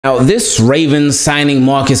Now, this Ravens signing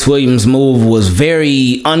Marcus Williams move was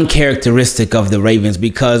very uncharacteristic of the Ravens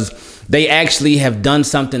because they actually have done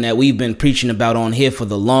something that we've been preaching about on here for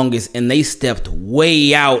the longest, and they stepped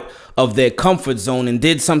way out of their comfort zone and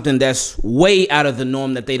did something that's way out of the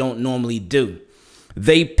norm that they don't normally do.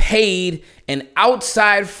 They paid an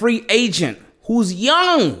outside free agent who's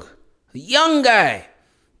young, a young guy.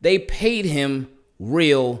 They paid him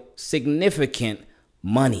real significant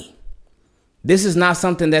money. This is not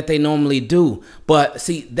something that they normally do. But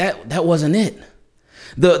see, that wasn't it.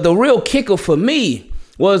 The real kicker for me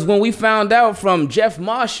was when we found out from Jeff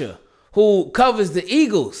Marsha, who covers the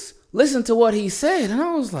Eagles. Listen to what he said. And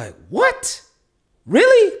I was like, what?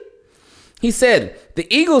 Really? He said, the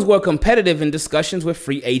Eagles were competitive in discussions with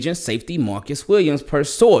free agent safety Marcus Williams per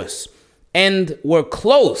source and were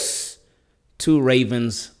close to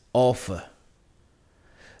Ravens' offer.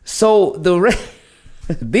 So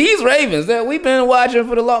these Ravens that we've been watching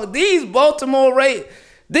for the long, these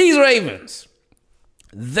Ravens,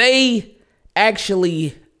 they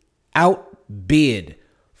actually outbid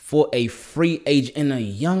for a free agent and a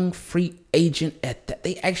young free agent at that.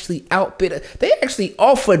 They actually outbid. They actually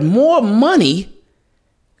offered more money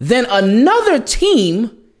than another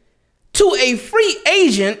team to a free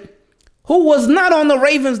agent who was not on the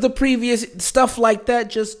Ravens the previous. Stuff like that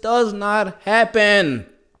just does not happen.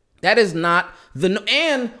 That is not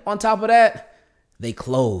and on top of that, they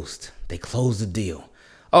closed the deal.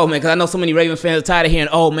 Oh man, because I know so many Ravens fans are tired of hearing,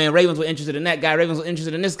 oh man, Ravens were interested in that guy, Ravens were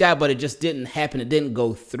interested in this guy, but it just didn't happen. It didn't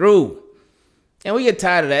go through. And we get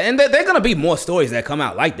tired of that. And there are going to be more stories that come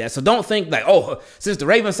out like that. So don't think like, oh, since the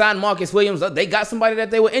Ravens signed Marcus Williams, they got somebody that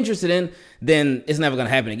they were interested in, then it's never going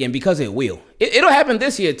to happen again, because it will. It'll happen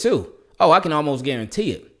this year too. Oh, I can almost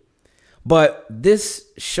guarantee it. But this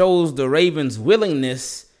shows the Ravens'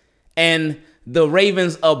 willingness and the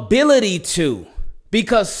Ravens' ability to,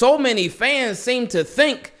 because so many fans seem to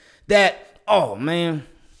think that, oh man,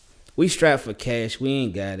 we strapped for cash. We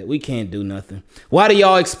ain't got it. We can't do nothing. Why do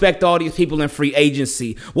y'all expect all these people in free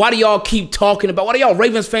agency? Why do y'all keep talking about, why do y'all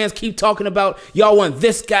Ravens fans keep talking about y'all want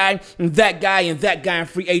this guy and that guy and that guy in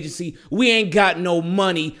free agency? We ain't got no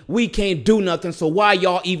money. We can't do nothing. So why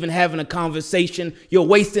y'all even having a conversation? You're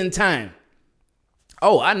wasting time.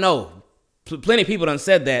 Oh, I know. Plenty of people done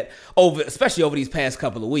said that, especially over these past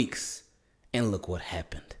couple of weeks. And look what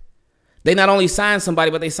happened. They not only signed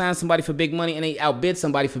somebody, but they signed somebody for big money, and they outbid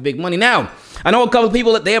somebody for big money. Now, I know a couple of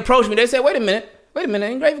people that they approached me. They said, wait a minute,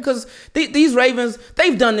 Ingraven, because these Ravens,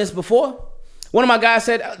 they've done this before. One of my guys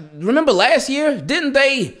said, remember last year, didn't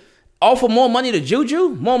they offer more money to Juju?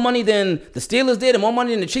 More money than the Steelers did and more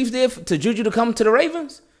money than the Chiefs did to Juju to come to the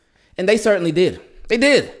Ravens? And they certainly did. They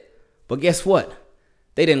did. But guess what?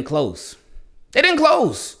 They didn't close. They didn't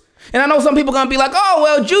close. And I know some people are going to be like, oh,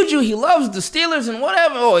 well, Juju, he loves the Steelers and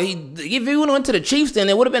whatever. Or if he went to the Chiefs, then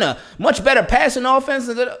it would have been a much better passing offense.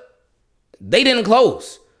 They didn't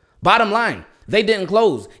close. Bottom line, they didn't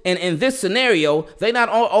close. And in this scenario, they not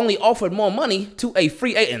only offered more money to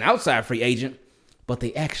an outside free agent, but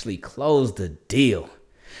they actually closed the deal.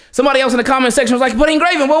 Somebody else in the comment section was like, but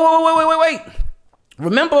Ingraven, wait.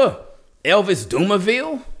 Remember Elvis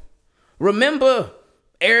Dumervil? Remember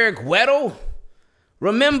Eric Weddle?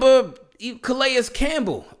 Remember Calais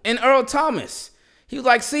Campbell and Earl Thomas? He was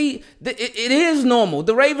like, see, it is normal.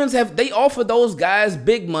 The Ravens they offer those guys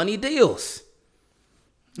big money deals.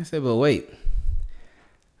 I said, but wait.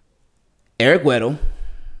 Eric Weddle,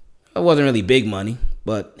 it wasn't really big money,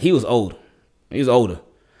 but he was old. He was older.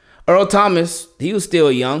 Earl Thomas, he was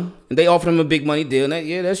still young, and they offered him a big money deal. And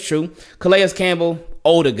yeah, that's true. Calais Campbell,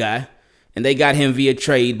 older guy. And they got him via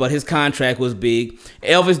trade, but his contract was big.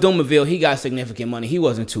 Elvis Dumervil, he got significant money. He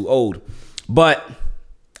wasn't too old. But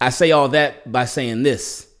I say all that by saying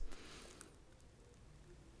this.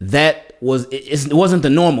 It wasn't the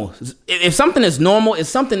normal. If something is normal, it's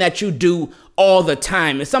something that you do all the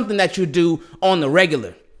time. It's something that you do on the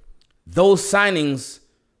regular. Those signings,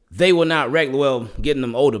 they were not regular. Well, getting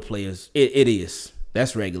them older players, it is.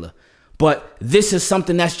 That's regular. But this is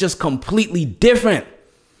something that's just completely different.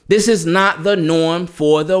 This is not the norm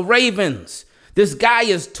for the Ravens. This guy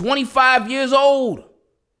is 25 years old.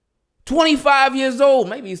 25 years old.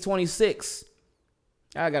 Maybe he's 26.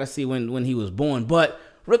 I got to see when he was born. But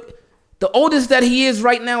the oldest that he is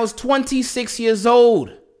right now is 26 years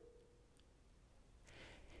old.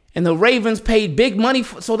 And the Ravens paid big money.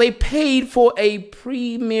 So they paid for they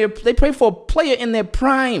paid for a player in their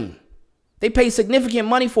prime. They paid significant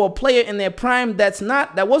money for a player in their prime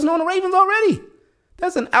that wasn't on the Ravens already.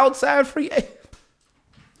 That's an outside free agent.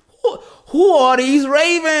 Who are these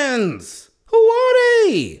Ravens? Who are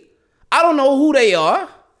they? I don't know who they are.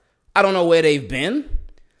 I don't know where they've been.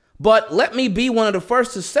 But let me be one of the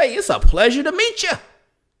first to say it's a pleasure to meet you.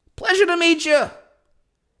 Pleasure to meet you.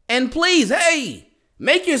 And please, hey,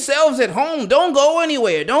 make yourselves at home. Don't go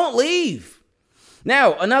anywhere. Don't leave.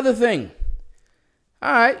 Now, another thing.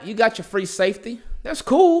 All right, you got your free safety. That's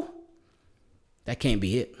cool. That can't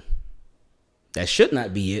be it. That should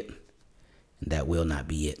not be it. And that will not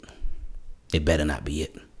be it. It better not be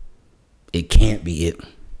it. It can't be it.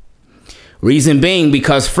 Reason being,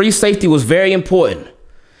 because free safety was very important.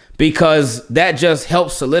 Because that just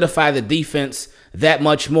helps solidify the defense that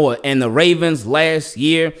much more. And the Ravens last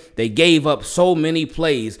year, they gave up so many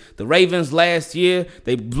plays. The Ravens last year,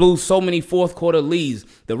 they blew so many fourth quarter leads.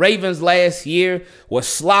 The Ravens last year were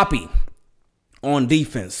sloppy on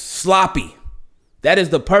defense. Sloppy. That is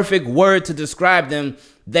the perfect word to describe them.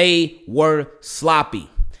 They were sloppy.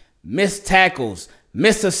 Missed tackles,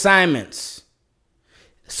 missed assignments.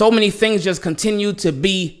 So many things just continue to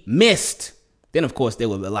be missed. Then, of course, there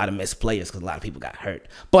were a lot of missed players because a lot of people got hurt.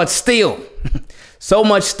 But still, so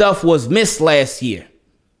much stuff was missed last year.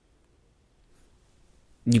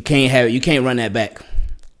 You can't run that back.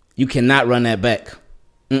 You cannot run that back.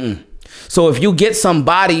 So if you get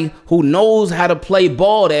somebody who knows how to play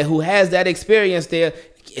ball there, who has that experience there,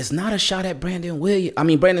 it's not a shot at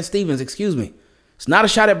Brandon Stevens, excuse me. It's not a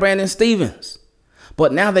shot at Brandon Stevens.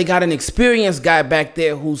 But now they got an experienced guy back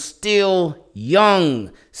there who's still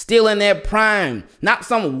young, still in their prime. Not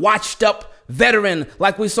some washed up veteran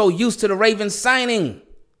like we're so used to the Ravens signing.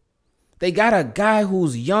 They got a guy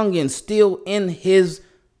who's young and still in his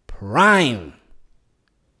prime.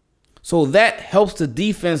 So that helps the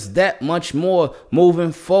defense that much more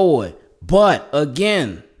moving forward. But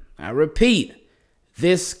again, I repeat,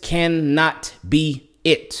 this cannot be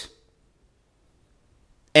it.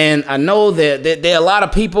 And I know that there are a lot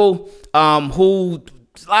of people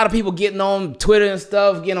getting on Twitter and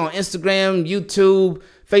stuff, getting on Instagram, YouTube,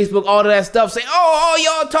 Facebook, all of that stuff, saying,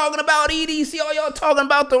 oh, y'all talking about EDC, oh, y'all talking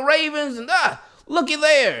about the Ravens, and looky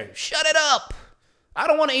there, shut it up. I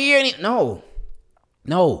don't want to hear any. No.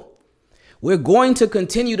 We're going to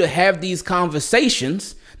continue to have these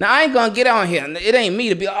conversations. Now, I ain't going to get on here. It ain't me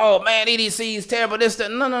to be like, oh, man, EDC is terrible, this, that.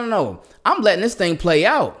 No. I'm letting this thing play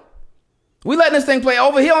out. We letting this thing play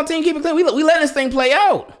over here on Team Keep It Clean. We letting this thing play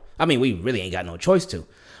out. I mean, we really ain't got no choice to.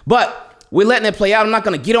 But we're letting it play out. I'm not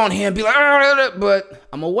going to get on here and be like, but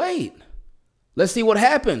I'm going to wait. Let's see what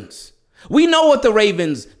happens. We know what the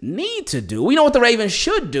Ravens need to do. We know what the Ravens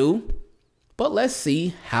should do. But let's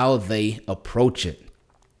see how they approach it.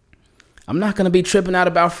 I'm not going to be tripping out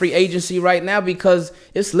about free agency right now because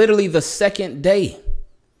it's literally the second day.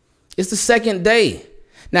 It's the second day.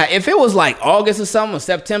 Now, if it was like August or something, or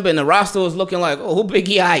September, and the roster was looking like, oh, big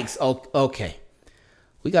yikes. Oh, okay.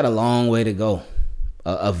 We got a long way to go.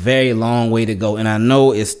 A very long way to go. And I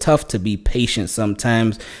know it's tough to be patient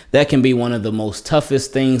sometimes. That can be one of the most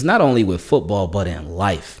toughest things, not only with football, but in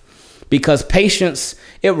life. Because patience,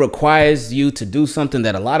 it requires you to do something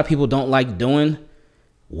that a lot of people don't like doing.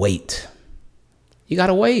 Wait. You got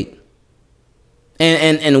to wait.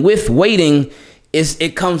 And with waiting,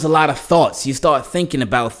 it comes a lot of thoughts. You start thinking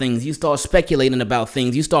about things. You start speculating about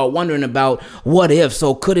things. You start wondering about what if,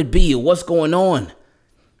 so could it be, or what's going on?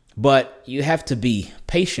 But you have to be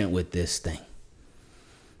patient with this thing.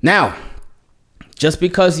 Now, just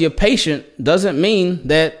because you're patient doesn't mean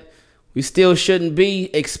that we still shouldn't be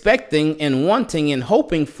expecting and wanting and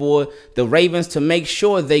hoping for the Ravens to make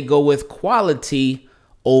sure they go with quality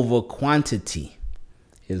over quantity.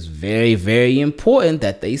 It's very, very important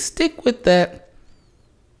that they stick with that.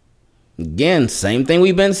 Again, same thing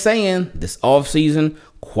we've been saying this offseason,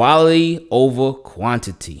 quality over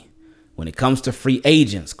quantity. When it comes to free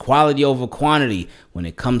agents, quality over quantity. When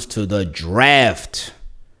it comes to the draft,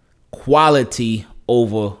 quality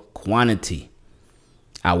over quantity.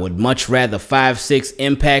 I would much rather 5-6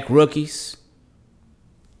 impact rookies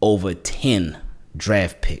over 10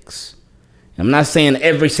 draft picks. I'm not saying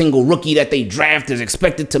every single rookie that they draft is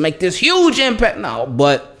expected to make this huge impact. No,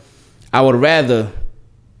 but I would rather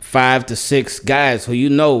 5 to 6 guys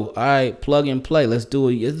who all right, plug and play. Let's do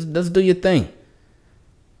it. Let's do your thing.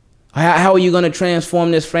 How are you going to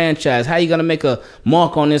transform this franchise? How are you going to make a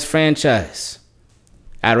mark on this franchise?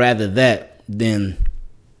 I'd rather that than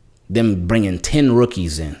them bringing 10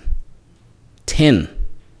 rookies in. 10.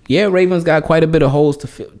 Yeah, Ravens got quite a bit of holes to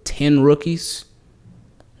fill. 10 rookies?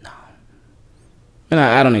 No. And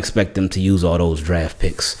I don't expect them to use all those draft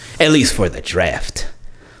picks, at least for the draft.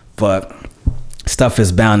 But stuff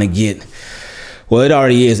is bound to get, well, it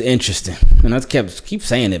already is interesting. And I keep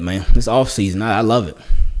saying it, man. This offseason, I love it.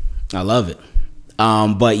 I love it.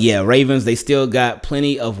 But yeah, Ravens, they still got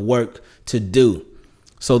plenty of work to do.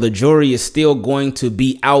 So the jury is still going to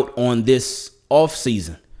be out on this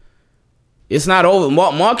offseason. It's not over.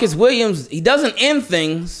 Marcus Williams, he doesn't end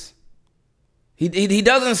things. He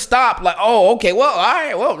doesn't stop like, oh, okay, well, all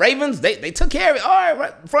right, well, Ravens, they took care of it. All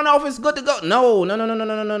right, front office, good to go. No.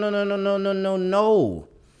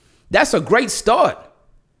 That's a great start.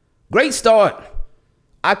 Great start.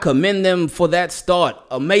 I commend them for that start.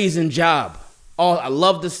 Amazing job. Oh, I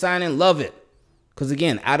love the signing, love it. Because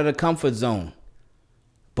again, out of the comfort zone.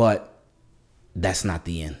 But that's not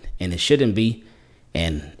the end. And it shouldn't be.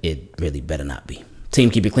 And it really better not be. Team,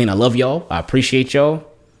 keep it clean. I love y'all. I appreciate y'all.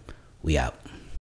 We out.